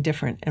happening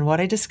different? And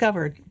what I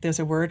discovered, there's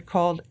a word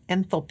called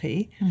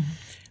enthalpy,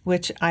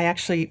 which I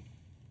actually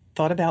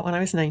thought about when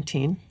I was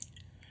 19.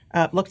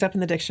 Looked up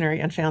in the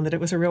dictionary and found that it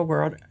was a real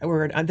word.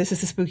 This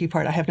is the spooky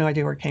part. I have no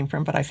idea where it came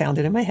from, but I found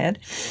it in my head.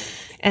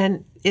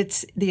 And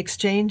it's the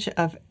exchange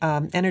of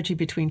energy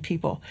between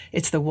people.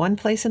 It's the one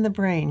place in the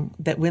brain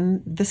that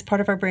when this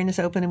part of our brain is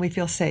open and we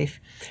feel safe,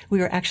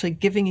 we are actually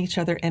giving each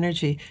other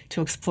energy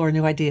to explore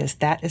new ideas.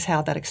 That is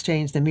how that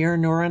exchange, the mirror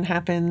neuron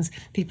happens.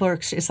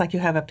 It's like you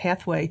have a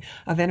pathway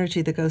of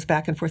energy that goes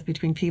back and forth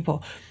between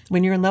people.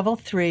 When you're in level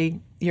 3,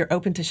 you're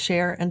open to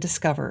share and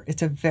discover.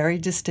 It's a very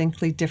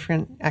distinctly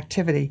different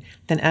activity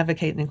than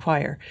advocate and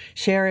inquire.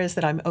 Share is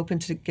that I'm open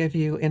to give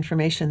you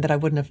information that I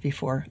wouldn't have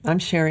before. I'm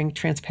sharing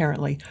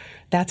transparently.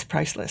 That's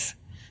priceless.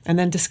 And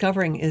then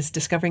discovering is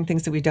discovering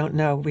things that we don't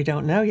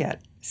know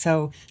yet.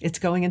 So it's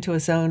going into a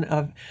zone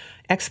of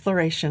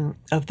exploration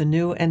of the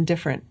new and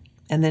different,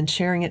 and then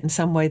sharing it in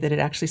some way that it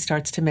actually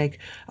starts to make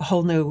a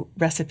whole new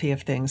recipe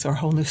of things or a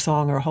whole new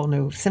song or a whole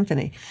new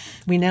symphony.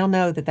 We now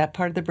know that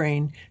part of the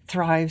brain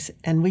thrives,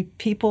 and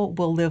people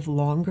will live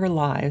longer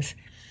lives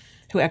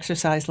who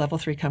exercise level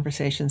 3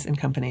 conversations in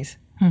companies.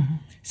 Mm-hmm.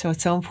 So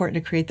it's so important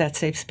to create that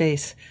safe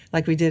space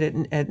like we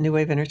did at New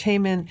Wave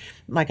Entertainment,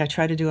 like I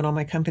try to do in all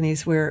my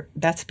companies, where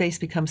that space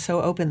becomes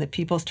so open that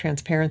people's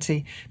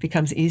transparency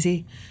becomes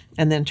easy,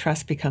 and then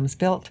trust becomes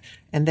built.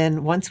 And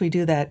then once we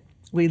do that,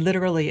 we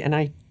literally, and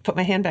I put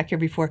my hand back here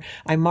before,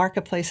 I mark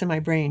a place in my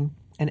brain.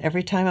 And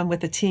every time I'm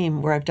with a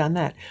team where I've done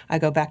that, I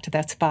go back to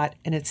that spot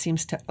and it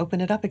seems to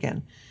open it up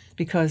again.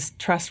 Because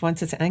trust,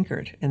 once it's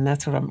anchored, and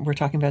that's what we're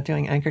talking about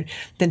doing, anchored,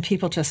 then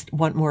people just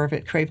want more of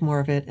it, crave more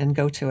of it, and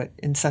go to it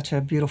in such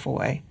a beautiful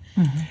way.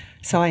 Mm-hmm.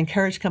 So I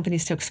encourage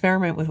companies to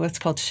experiment with what's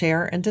called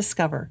share and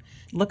discover.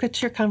 Look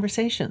at your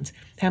conversations.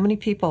 How many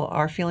people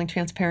are feeling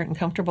transparent and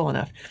comfortable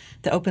enough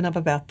to open up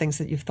about things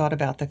that you've thought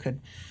about that could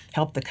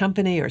help the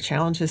company or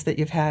challenges that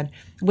you've had?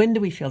 When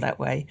do we feel that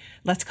way?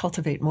 Let's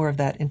cultivate more of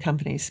that in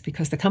companies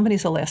because the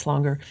companies will last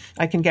longer.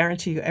 I can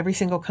guarantee you every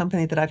single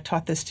company that I've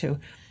taught this to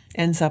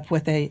ends up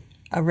with a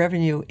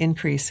revenue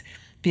increase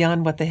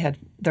beyond what they had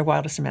their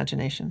wildest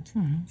imaginations.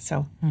 Mm-hmm.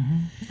 So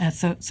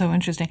That's so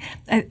interesting.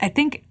 I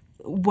think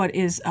what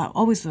is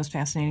always most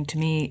fascinating to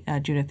me,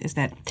 Judith, is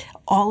that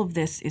all of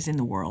this is in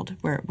the world.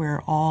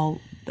 We're all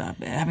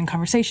having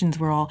conversations.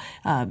 We're all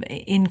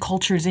in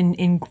cultures,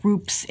 in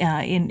groups,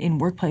 in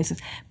workplaces.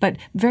 But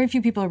very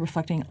few people are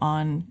reflecting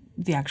on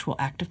the actual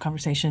act of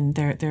conversation.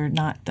 They're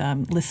not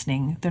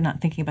listening. They're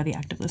not thinking about the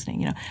act of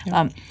listening.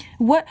 Yeah.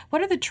 What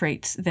are the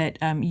traits that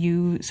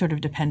you sort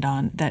of depend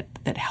on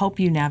that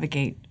help you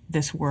navigate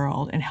this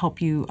world and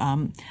help you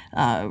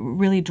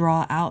really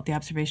draw out the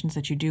observations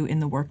that you do in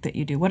the work that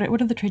you do? What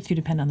are the traits you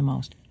depend on the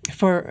most?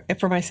 For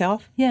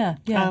myself? Yeah.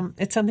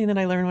 It's something that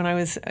I learned when I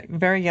was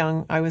very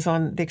young. I was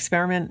on the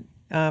experiment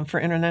for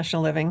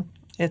international living.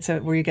 It's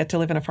where you get to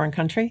live in a foreign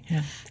country.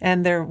 Yeah.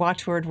 And their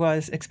watchword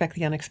was expect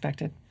the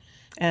unexpected.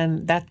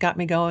 And that got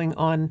me going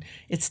on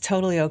it's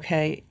totally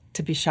okay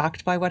to be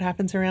shocked by what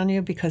happens around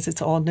you because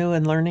it's all new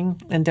and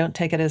learning, and don't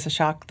take it as a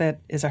shock that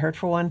is a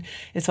hurtful one.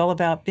 It's all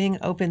about being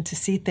open to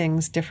see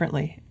things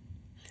differently.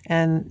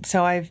 And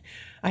so I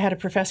had a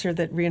professor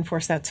that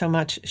reinforced that so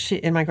much.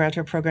 In my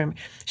graduate program,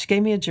 she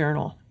gave me a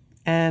journal,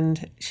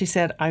 and she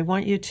said, I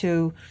want you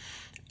to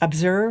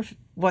observe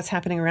what's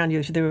happening around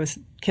you. There was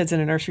kids in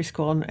a nursery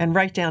school, and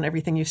write down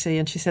everything you see.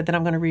 And she said, then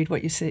I'm going to read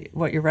what you see,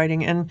 what you're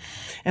writing. And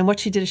what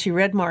she did is she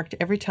red marked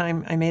every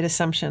time I made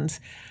assumptions.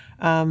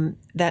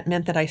 That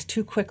meant that I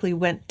too quickly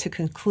went to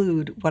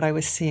conclude what I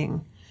was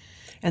seeing.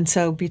 And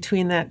so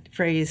between that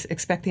phrase,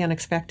 expect the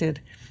unexpected,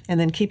 and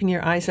then keeping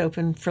your eyes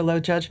open for low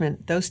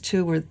judgment, those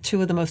two were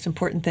two of the most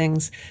important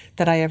things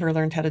that I ever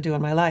learned how to do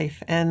in my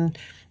life. And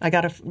I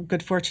got a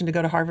good fortune to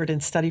go to Harvard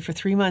and study for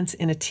 3 months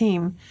in a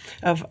team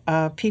of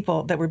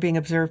people that were being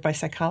observed by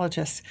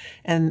psychologists.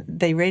 And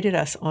they rated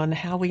us on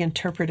how we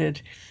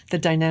interpreted the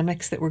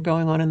dynamics that were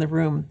going on in the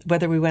room,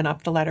 whether we went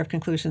up the ladder of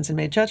conclusions and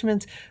made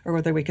judgments, or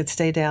whether we could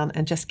stay down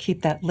and just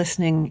keep that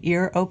listening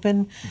ear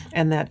open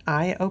and that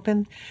eye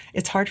open.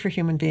 It's hard for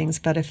human beings,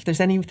 but if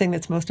there's anything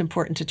that's most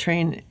important to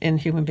train in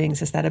human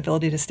beings is that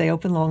ability to stay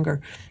open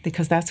longer,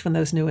 because that's when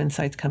those new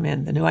insights come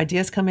in, the new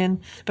ideas come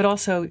in, but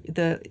also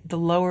the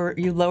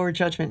lower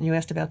judgment. You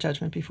asked about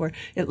judgment before.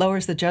 It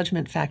lowers the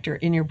judgment factor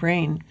in your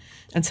brain,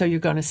 and so you're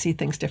going to see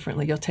things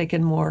differently. You'll take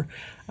in more.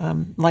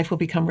 Life will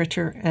become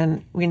richer,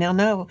 and we now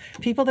know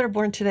people that are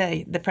born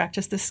today that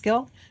practice this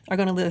skill are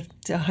going to live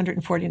to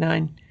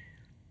 149,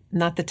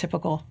 not the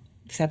typical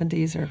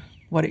 70s or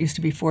what it used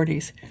to be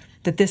 40s,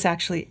 that this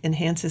actually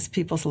enhances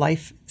people's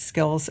life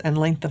skills and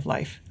length of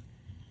life.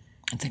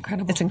 It's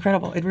incredible. It's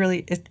incredible. It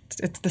really,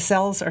 it's the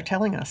cells are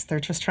telling us. They're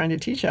just trying to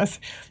teach us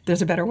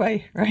there's a better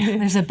way, right?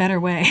 There's a better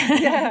way.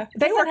 Yeah.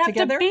 They work together. It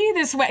doesn't have to be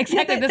this way.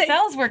 Exactly. Yeah, the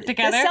cells work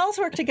together. The cells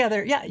work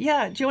together.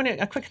 Yeah. Do you want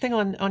a quick thing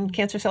on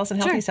cancer cells and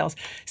healthy cells?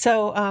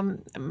 So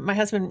my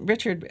husband,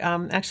 Richard,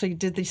 actually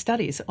did these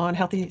studies on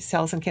healthy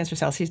cells and cancer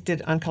cells. He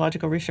did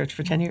oncological research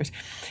for 10 years.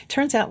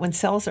 Turns out when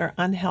cells are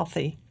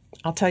unhealthy,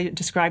 I'll tell you,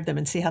 describe them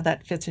and see how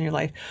that fits in your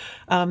life.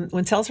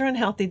 When cells are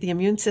unhealthy, the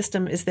immune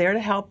system is there to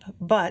help,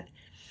 but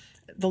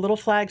the little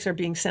flags are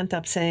being sent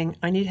up saying,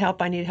 I need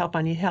help, I need help,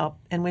 I need help.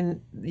 And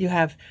when you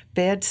have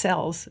bad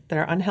cells that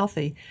are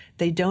unhealthy,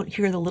 they don't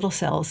hear the little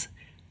cells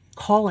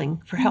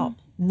calling for help.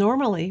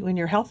 Normally, when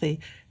you're healthy,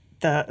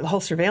 the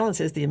whole surveillance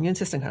is the immune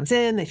system comes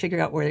in, they figure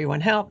out where you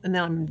want help, and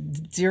now I'm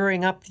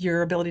zeroing up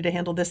your ability to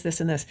handle this,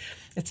 and this.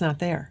 It's not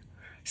there.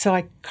 So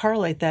I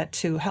correlate that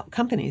to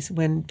companies.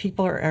 When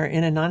people are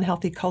in a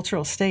non-healthy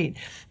cultural state,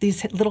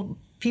 these little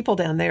people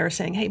down there are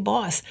saying, hey,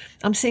 boss,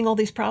 I'm seeing all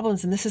these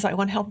problems, and this is, I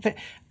want help. And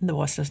the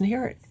boss doesn't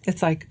hear it.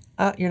 It's like,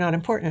 you're not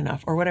important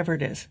enough, or whatever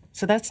it is.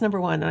 So that's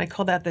number one, and I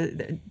call that,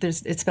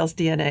 it spells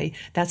DNA.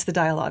 That's the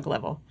dialogue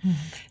level.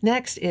 Mm-hmm.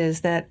 Next is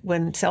that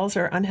when cells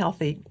are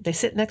unhealthy, they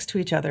sit next to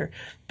each other,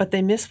 but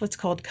they miss what's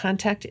called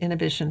contact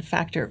inhibition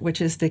factor, which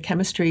is the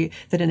chemistry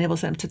that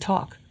enables them to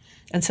talk.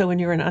 And so when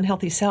you're an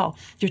unhealthy cell,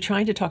 you're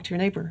trying to talk to your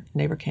neighbor.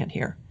 Neighbor can't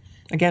hear.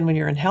 Again, when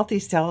you're in healthy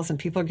cells and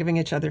people are giving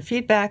each other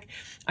feedback,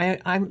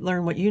 I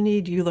learn what you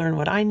need, you learn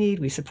what I need,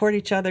 we support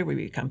each other, we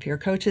become peer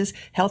coaches.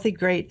 Healthy,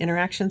 great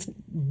interactions,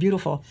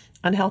 beautiful.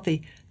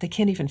 Unhealthy, they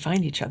can't even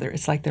find each other.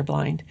 It's like they're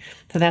blind.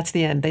 So that's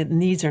the end. The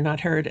needs are not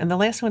heard. And the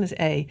last one is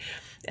A,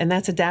 and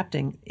that's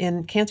adapting.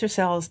 In cancer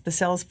cells, the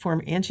cells form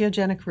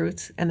angiogenic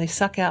roots, and they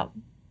suck out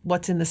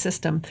what's in the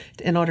system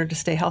in order to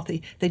stay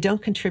healthy. They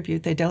don't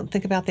contribute. They don't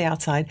think about the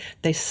outside.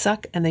 They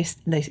suck, and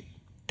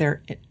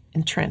they're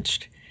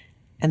entrenched.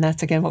 And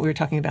that's, again, what we were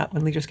talking about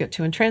when leaders get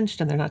too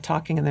entrenched and they're not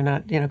talking and they're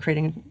not,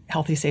 creating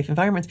healthy, safe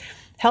environments.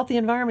 Healthy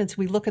environments,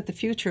 we look at the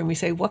future and we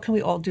say, what can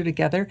we all do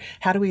together?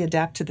 How do we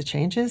adapt to the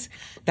changes?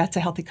 That's a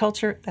healthy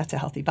culture. That's a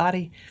healthy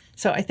body.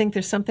 So I think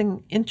there's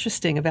something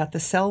interesting about the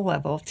cell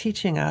level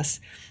teaching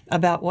us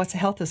about what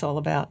health is all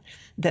about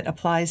that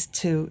applies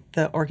to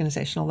the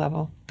organizational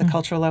level, the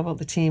cultural level,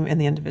 the team,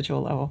 and the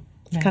individual level.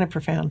 It's kind of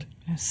profound.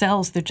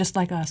 Cells, they're just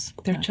like us.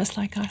 They're just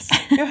like us.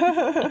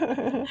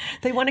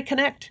 They want to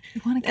connect.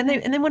 And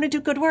they want to do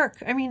good work.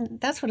 I mean,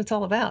 that's what it's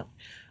all about.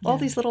 All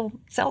these little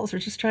cells are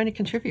just trying to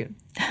contribute.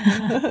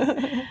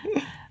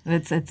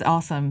 It's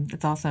awesome.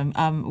 It's awesome.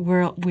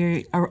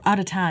 We are out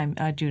of time,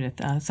 Judith.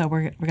 So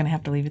we're going to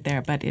have to leave it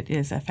there. But it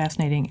is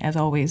fascinating as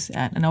always,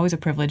 and always a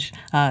privilege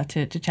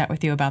to chat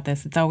with you about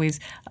this. It's always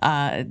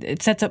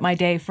it sets up my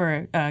day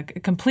for a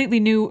completely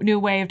new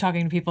way of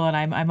talking to people, and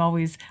I'm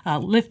always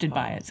lifted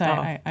by it. So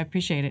I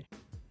appreciate it.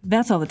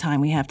 That's all the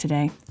time we have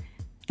today.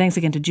 Thanks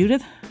again to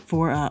Judith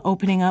for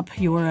opening up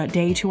your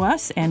day to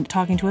us and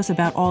talking to us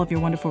about all of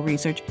your wonderful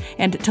research.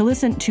 And to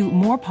listen to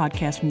more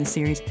podcasts from this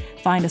series,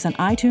 find us on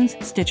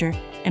iTunes, Stitcher,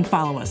 and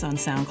follow us on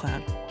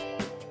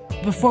SoundCloud.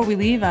 Before we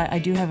leave, I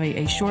do have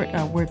a short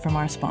word from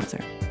our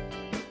sponsor.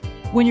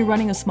 When you're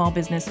running a small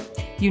business,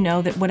 you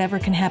know that whatever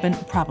can happen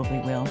probably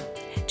will.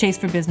 Chase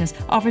for Business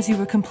offers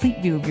you a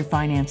complete view of your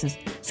finances,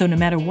 so no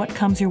matter what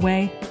comes your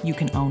way, you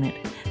can own it.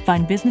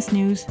 Find business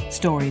news,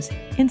 stories,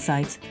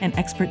 insights, and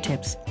expert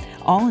tips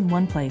all in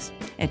one place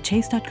at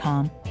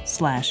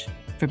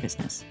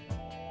chase.com/forbusiness.